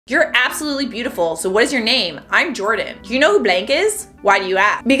You're absolutely beautiful. So what is your name? I'm Jordan. Do you know who blank is? Why do you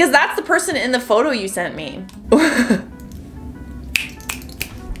ask? Because that's the person in the photo you sent me.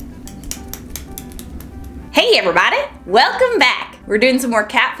 Hey everybody, welcome back. We're doing some more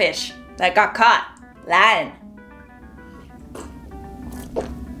catfish that got caught lying.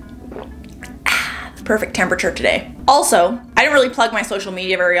 Perfect temperature today. Also, I don't really plug my social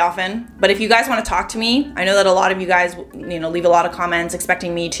media very often, but if you guys want to talk to me, I know that a lot of you guys, leave a lot of comments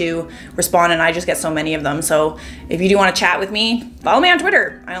expecting me to respond, and I just get so many of them. So if you do want to chat with me, follow me on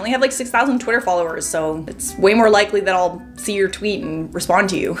Twitter. I only have like 6,000 Twitter followers, so it's way more likely that I'll see your tweet and respond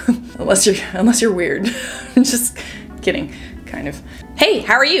to you, unless you're weird. I'm just kidding, kind of. Hey,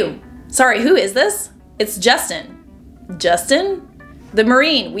 how are you? Sorry, who is this? It's Justin. Justin? The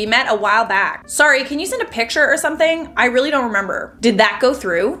Marine, we met a while back. Sorry, can you send a picture or something? I really don't remember. Did that go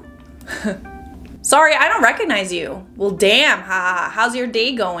through? Sorry, I don't recognize you. Well, damn, how's your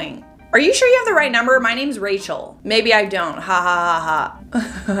day going? Are you sure you have the right number? My name's Rachel. Maybe I don't,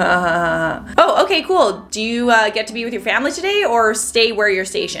 Oh, okay, cool. Do you get to be with your family today or stay where you're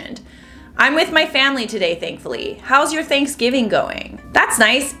stationed? I'm with my family today, thankfully. How's your Thanksgiving going? That's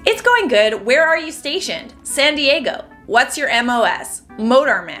nice, it's going good. Where are you stationed? San Diego. What's your MOS?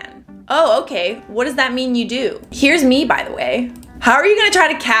 Motorman. Oh, okay. What does that mean you do? Here's me, by the way. How are you gonna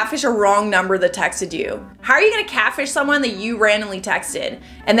try to catfish a wrong number that texted you? How are you gonna catfish someone that you randomly texted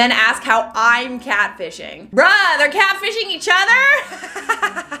and then ask how I'm catfishing? Bruh, they're catfishing each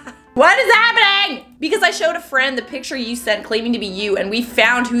other? What is happening? Because I showed a friend the picture you sent claiming to be you and we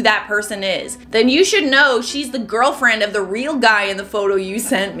found who that person is. Then you should know she's the girlfriend of the real guy in the photo you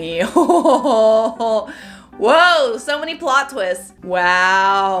sent me. Whoa, so many plot twists.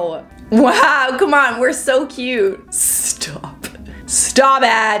 Wow. Wow, come on, we're so cute. Stop. Stop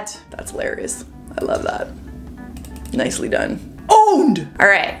it. That's hilarious. I love that. Nicely done. Owned. All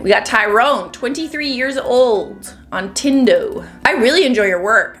right, we got Tyrone, 23 years old, on Tindo. I really enjoy your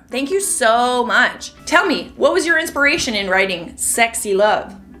work. Thank you so much. Tell me, what was your inspiration in writing Sexy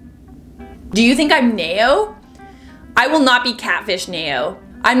Love? Do you think I'm Neo? I will not be catfish Neo.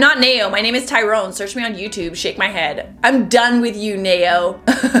 I'm not Neo, my name is Tyrone. Search me on YouTube, shake my head. I'm done with you, Neo.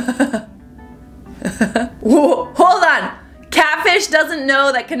 Whoa, hold on. Catfish doesn't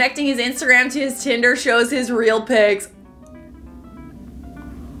know that connecting his Instagram to his Tinder shows his real pics.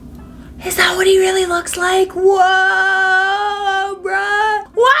 Is that what he really looks like? Whoa, bruh.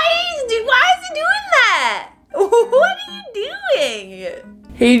 Why is he doing that? What are you doing?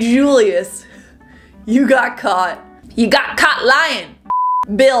 Hey, Julius, you got caught. You got caught lying.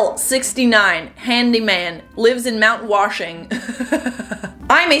 Bill, 69, handyman, lives in Mount Washing.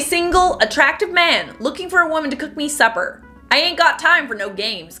 I'm a single, attractive man looking for a woman to cook me supper. I ain't got time for no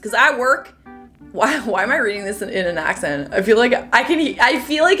games, cause I work. Why am I reading this in an accent? I feel like I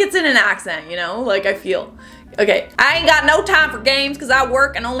feel like it's in an accent, you know? Like I feel. Okay, I ain't got no time for games cause I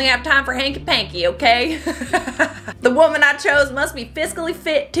work and only have time for hanky-panky, okay? The woman I chose must be fiscally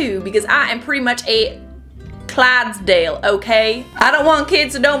fit too, because I am pretty much a Clydesdale, okay? I don't want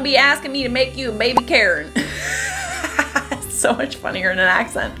kids, so don't be asking me to make you a baby Karen. It's so much funnier in an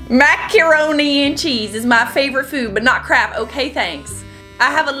accent. Macaroni and cheese is my favorite food, but not crap, okay, thanks.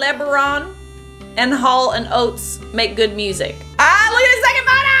 I have a Lebaron and Hall and Oates make good music. Ah, look at the second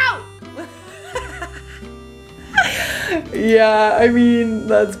photo! Yeah, I mean,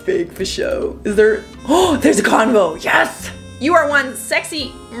 that's big for show. Is there, oh, there's a convo, yes! You are one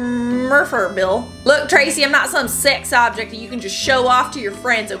sexy murfer, Bill. Look, Tracy, I'm not some sex object that you can just show off to your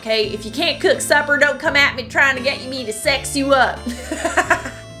friends, okay? If you can't cook supper, don't come at me trying to get me to sex you up.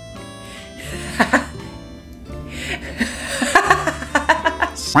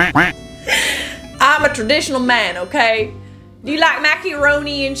 I'm a traditional man, okay? Do you like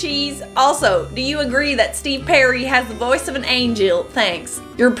macaroni and cheese? Also, do you agree that Steve Perry has the voice of an angel? Thanks.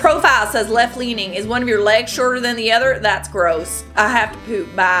 Your profile says left-leaning. Is one of your legs shorter than the other? That's gross. I have to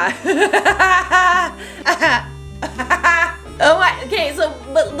poop. Bye. Oh my, okay, so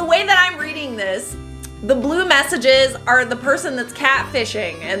but the way that I'm reading this, the blue messages are the person that's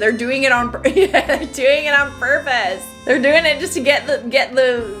catfishing, and they're doing it on they're doing it on purpose. They're doing it just to get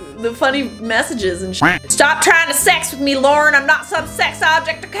the funny messages and shit. Stop trying to sex with me, Lauren. I'm not some sex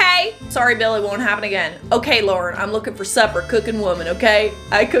object, okay? Sorry, Bill, it won't happen again. Okay, Lauren, I'm looking for supper, cooking woman, okay?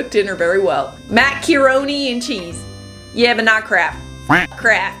 I cook dinner very well. Macaroni and cheese. Yeah, but not Kraft.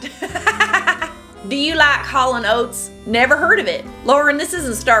 Kraft. Do you like Hall and Oates? Never heard of it. Lauren, this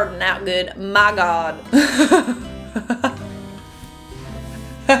isn't starting out good. My God.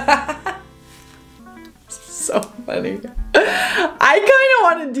 So funny. I kind of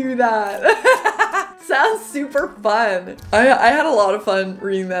want to do that. Sounds super fun. I had a lot of fun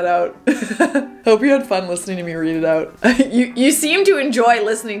reading that out. Hope you had fun listening to me read it out. You seem to enjoy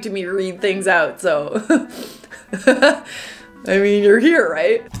listening to me read things out, so. I mean, you're here,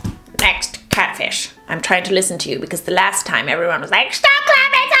 right? Next, Catfish. I'm trying to listen to you because the last time everyone was like, stop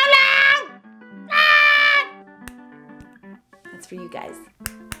clapping so long! Ah! That's for you guys.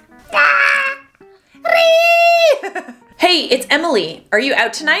 Ah! Hey, it's Emily. Are you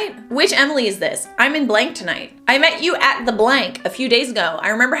out tonight? Which Emily is this? I'm in blank tonight. I met you at the blank a few days ago. I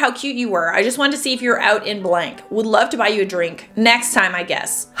remember how cute you were. I just wanted to see if you were out in blank. Would love to buy you a drink. Next time, I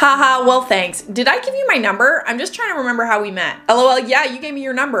guess. Haha, well thanks. Did I give you my number? I'm just trying to remember how we met. LOL, yeah, you gave me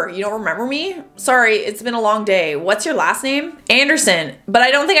your number. You don't remember me? Sorry, it's been a long day. What's your last name? Anderson, but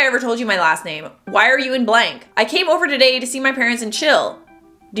I don't think I ever told you my last name. Why are you in blank? I came over today to see my parents and chill.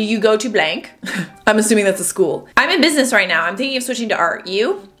 Do you go to blank? I'm assuming that's a school. I'm in business right now. I'm thinking of switching to art.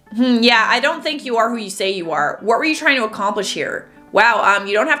 You? Yeah, I don't think you are who you say you are. What were you trying to accomplish here? Wow,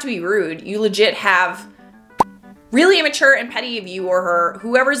 you don't have to be rude. You legit have really immature and petty of you or her.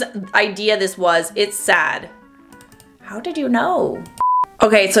 Whoever's idea this was, it's sad. How did you know?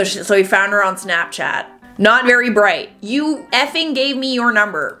 Okay, so we found her on Snapchat. Not very bright. You effing gave me your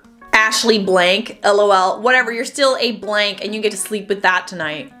number. Ashley blank, LOL, whatever, you're still a blank and you get to sleep with that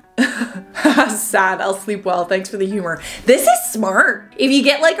tonight. Sad, I'll sleep well, thanks for the humor. This is smart. If you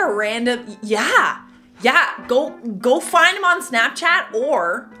get like a random, yeah, go find him on Snapchat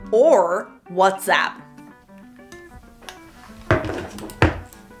or WhatsApp.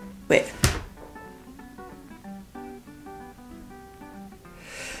 Wait.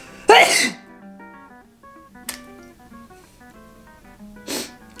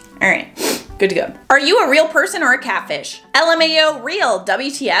 All right, good to go. Are you a real person or a catfish? LMAO, real,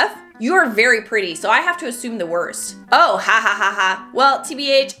 WTF? You are very pretty, so I have to assume the worst. Oh, ha ha ha ha. Well,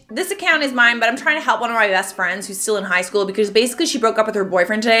 TBH, this account is mine, but I'm trying to help one of my best friends who's still in high school because basically she broke up with her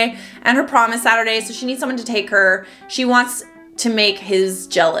boyfriend today and her prom is Saturday, so she needs someone to take her. She wants to make his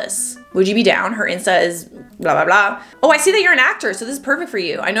jealous. Would you be down? Her Insta is blah, blah, blah. Oh, I see that you're an actor, so this is perfect for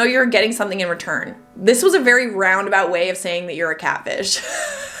you. I know you're getting something in return. This was a very roundabout way of saying that you're a catfish.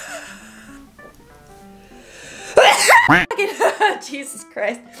 Jesus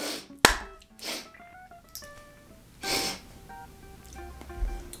Christ.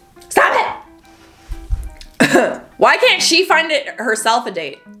 Stop it! Why can't she find it herself a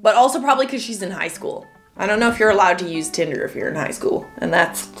date? But also probably because she's in high school. I don't know if you're allowed to use Tinder if you're in high school. And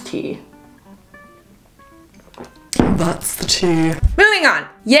that's the tea. That's the tea. Moving on.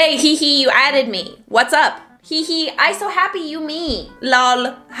 Yay, hee hee, you added me. What's up? Hee hee, I so happy you me.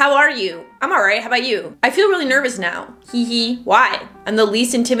 Lol, how are you? I'm alright, how about you? I feel really nervous now. Hee hee, why? I'm the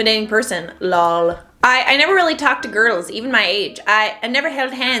least intimidating person. Lol. I never really talked to girls, even my age. I never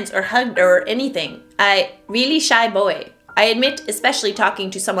held hands or hugged or anything. Really shy boy. I admit, especially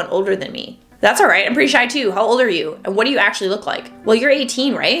talking to someone older than me. That's alright, I'm pretty shy too. How old are you? And what do you actually look like? Well, you're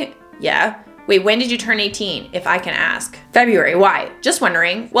 18, right? Yeah. Wait, when did you turn 18, if I can ask? February, why? Just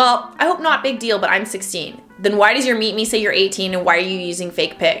wondering. Well, I hope not big deal, but I'm 16. Then why does your meet me say you're 18 and why are you using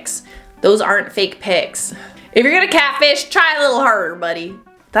fake pics? Those aren't fake pics. If you're gonna catfish, try a little harder, buddy.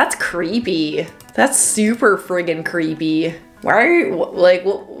 That's creepy. That's super friggin' creepy. Why are you, like,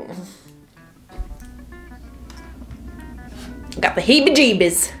 got the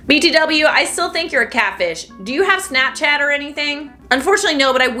heebie-jeebies. BTW, I still think you're a catfish. Do you have Snapchat or anything? Unfortunately,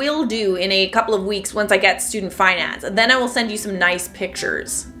 no, but I will do in a couple of weeks once I get student finance. And then I will send you some nice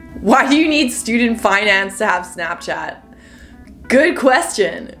pictures. Why do you need student finance to have Snapchat? Good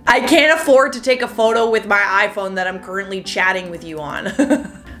question. I can't afford to take a photo with my iPhone that I'm currently chatting with you on.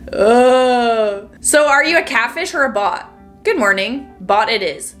 So are you a catfish or a bot? Good morning. Bot it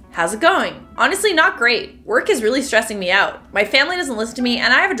is. How's it going? Honestly, not great. Work is really stressing me out. My family doesn't listen to me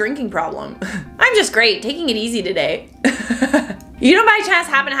and I have a drinking problem. I'm just great, taking it easy today. You don't by chance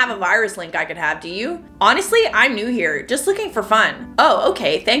happen to have a virus link I could have, do you? Honestly, I'm new here, just looking for fun. Oh,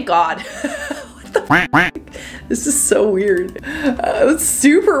 okay, thank God. What the f? This is so weird. It's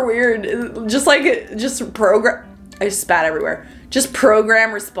super weird. Just program, I just spat everywhere. Just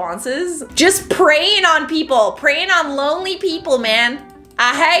program responses. Just preying on people, preying on lonely people, man.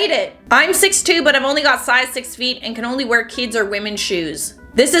 I hate it. I'm 6'2", but I've only got size 6 feet and can only wear kids or women's shoes.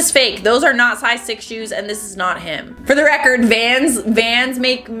 This is fake. Those are not size 6 shoes and this is not him. For the record, Vans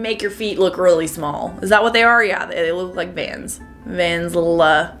make your feet look really small. Is that what they are? Yeah, they look like Vans. Vans little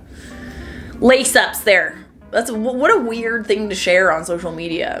lace ups there. What a weird thing to share on social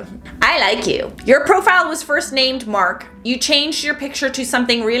media. I like you. Your profile was first named Mark. You changed your picture to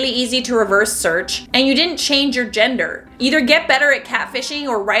something really easy to reverse search, and you didn't change your gender. Either get better at catfishing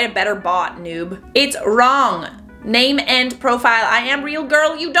or write a better bot, noob. It's wrong. Name and profile. I am real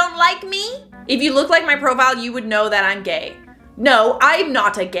girl. You don't like me? If you look like my profile, you would know that I'm gay. No, I'm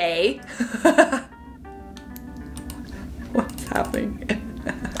not a gay. What's happening?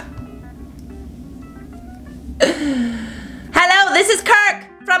 Hello, this is Kirk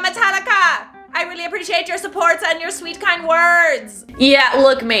from Metallica. I really appreciate your support and your sweet, kind words. Yeah,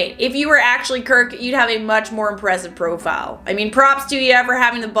 look, mate, if you were actually Kirk, you'd have a much more impressive profile. I mean, props to you for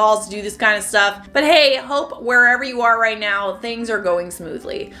having the balls to do this kind of stuff. But hey, hope wherever you are right now, things are going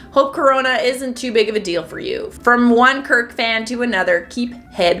smoothly. Hope Corona isn't too big of a deal for you. From one Kirk fan to another, keep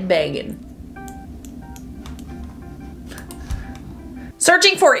head banging.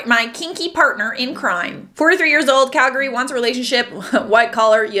 Searching for my kinky partner in crime. 43 years old, Calgary, wants a relationship, white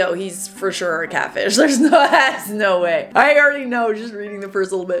collar. Yo, he's for sure a catfish. There's no way. I already know just reading the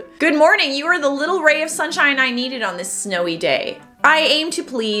first little bit. Good morning, you are the little ray of sunshine I needed on this snowy day. I aim to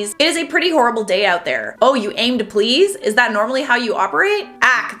please. It is a pretty horrible day out there. Oh, you aim to please? Is that normally how you operate?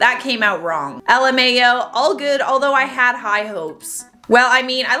 Ack, that came out wrong. LMAO, all good, although I had high hopes. Well, I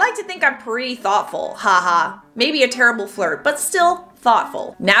mean, I like to think I'm pretty thoughtful. Haha. Maybe a terrible flirt, but still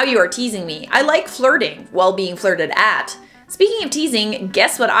thoughtful. Now you are teasing me. I like flirting while being flirted at. Speaking of teasing,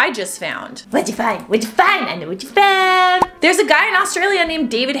 guess what I just found? What'd you find? What'd you find? I know what you found. There's a guy in Australia named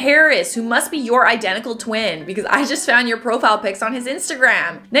David Harris who must be your identical twin because I just found your profile pics on his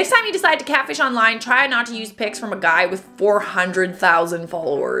Instagram. Next time you decide to catfish online, try not to use pics from a guy with 400,000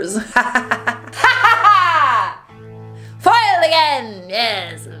 followers. Foiled again,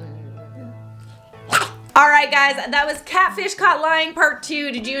 yes. Alright guys, that was Catfish Caught Lying Part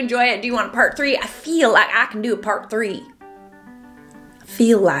 2. Did you enjoy it? Do you want a Part 3? I feel like I can do a Part 3. I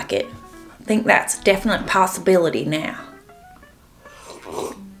feel like it. I think that's a definite possibility now.